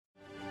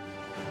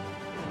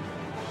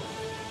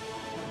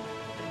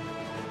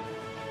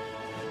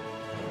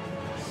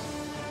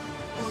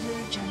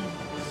journey.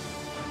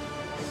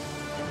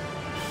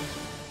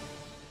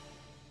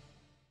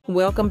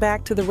 Welcome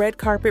back to the Red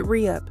Carpet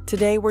Re-Up.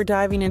 Today we're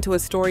diving into a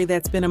story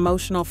that's been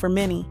emotional for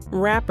many.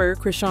 Rapper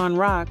Chrisean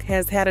Rock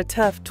has had a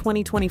tough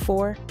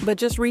 2024, but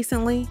just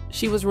recently,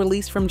 she was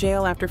released from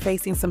jail after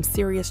facing some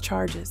serious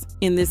charges.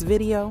 In this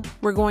video,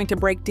 we're going to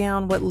break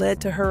down what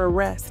led to her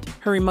arrest,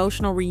 her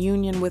emotional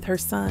reunion with her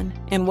son,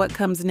 and what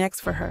comes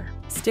next for her.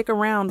 Stick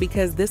around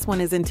because this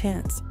one is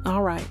intense.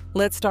 All right,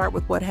 let's start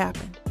with what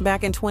happened.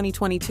 Back in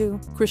 2022,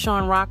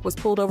 Chrisean Rock was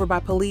pulled over by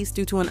police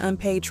due to an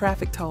unpaid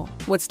traffic toll.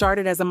 What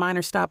started as a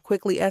minor stop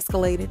quickly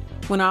escalated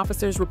when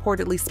officers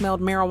reportedly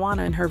smelled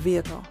marijuana in her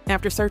vehicle.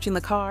 After searching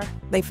the car,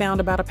 they found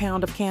about a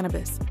pound of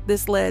cannabis.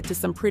 This led to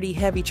some pretty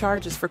heavy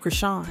charges for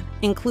Chrisean,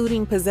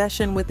 including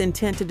possession with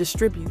intent to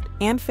distribute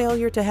and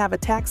failure to have a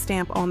tax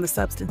stamp on the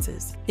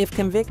substances. If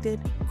convicted,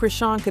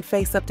 Chrisean could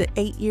face up to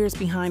 8 years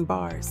behind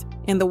bars,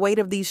 and the weight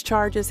of these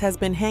charges has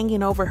been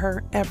hanging over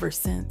her ever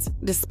since.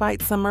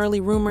 Despite some early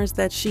rumors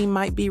that she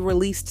might be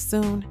released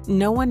soon,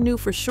 no one knew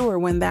for sure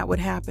when that would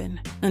happen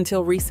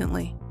until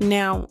recently.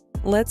 Now,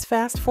 let's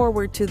fast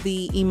forward to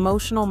the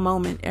emotional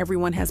moment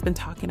everyone has been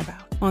talking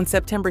about. On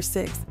September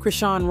 6th,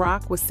 Chrisean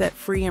Rock was set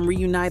free and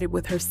reunited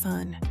with her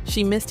son.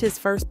 She missed his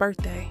first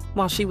birthday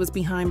while she was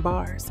behind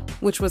bars,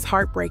 which was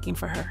heartbreaking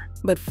for her.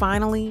 But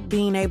finally,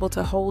 being able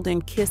to hold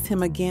and kiss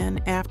him again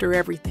after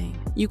everything.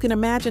 You can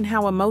imagine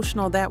how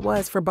emotional that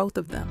was for both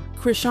of them.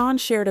 Chrisean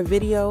shared a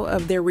video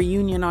of their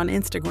reunion on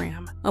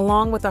Instagram,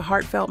 along with a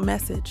heartfelt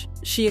message.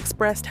 She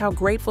expressed how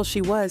grateful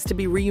she was to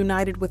be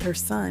reunited with her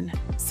son,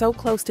 so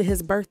close to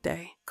his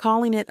birthday,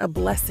 calling it a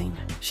blessing.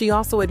 She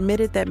also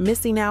admitted that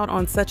missing out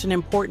on such an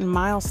important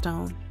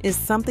milestone is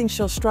something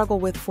she'll struggle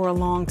with for a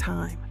long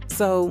time.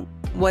 So,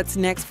 what's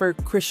next for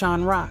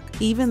Chrisean Rock?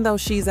 Even though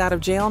she's out of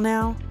jail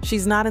now,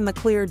 she's not in the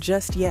clear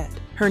just yet.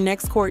 Her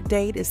next court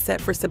date is set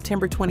for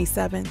September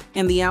 27th,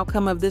 and the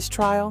outcome of this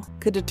trial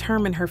could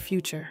determine her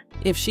future.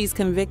 If she's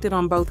convicted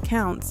on both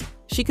counts,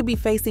 she could be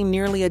facing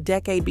nearly a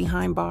decade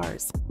behind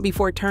bars.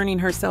 Before turning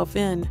herself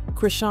in,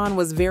 Chrisean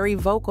was very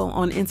vocal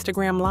on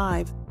Instagram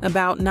Live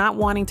about not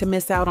wanting to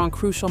miss out on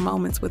crucial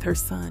moments with her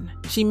son.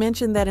 She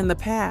mentioned that in the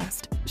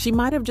past, she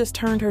might have just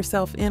turned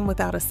herself in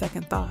without a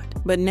second thought.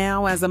 But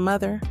now, as a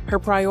mother, her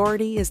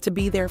priority is to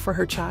be there for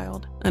her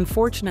child.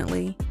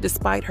 Unfortunately,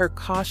 despite her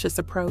cautious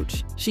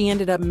approach, she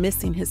ended up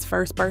missing his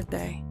first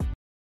birthday.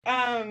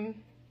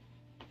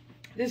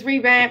 This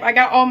revamp, I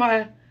got all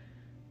my...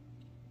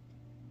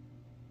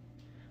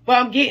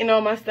 Well, I'm getting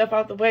all my stuff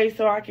out the way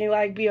so I can,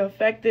 like, be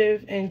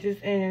effective and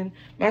just in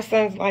my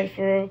son's life,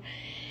 for real.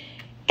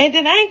 And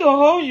then I ain't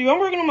gonna hold you. I'm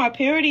working on my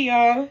purity,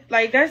 y'all.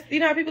 Like, that's, you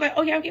know how people like,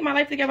 oh, yeah, I'm getting my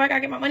life together. I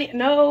gotta get my money.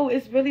 No,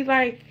 it's really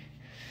like...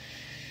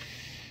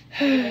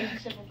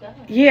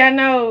 Yeah, I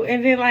know.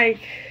 And then, like,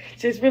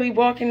 just really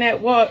walking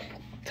that walk,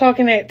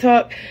 talking that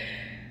talk.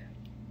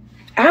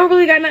 I don't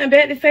really got nothing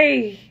bad to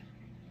say.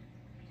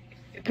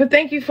 But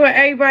thank you for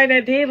everybody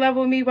that did love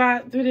with me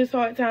through this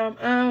hard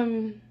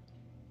time.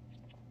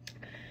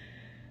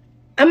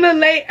 I'm gonna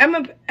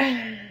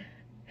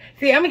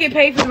get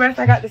paid for the rest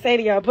I got to say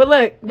to y'all. But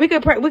look, we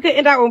could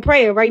end out on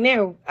prayer right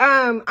now.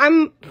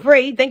 I'm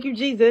free. Thank you,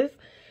 Jesus.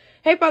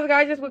 Hey, Father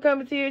God, just we're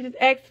coming to you. Just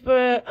ask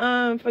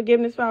for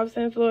forgiveness for our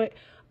sins, Lord.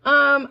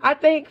 I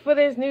think for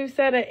this new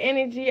set of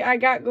energy I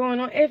got going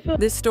on,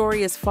 This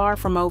story is far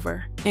from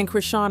over, and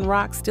Chrisean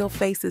Rock still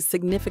faces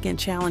significant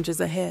challenges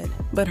ahead.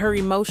 But her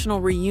emotional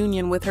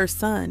reunion with her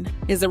son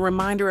is a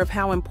reminder of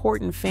how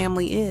important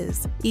family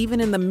is, even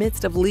in the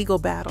midst of legal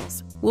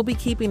battles. We'll be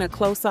keeping a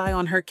close eye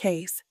on her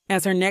case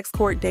as her next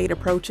court date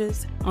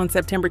approaches on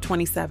September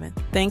 27th.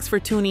 Thanks for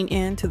tuning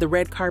in to the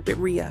Red Carpet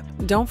Re-Up.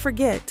 Don't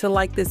forget to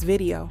like this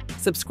video,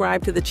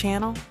 subscribe to the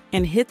channel,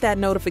 and hit that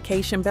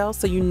notification bell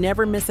so you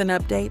never miss an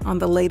update on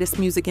the latest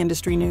music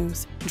industry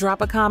news.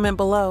 Drop a comment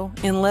below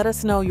and let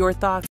us know your thoughts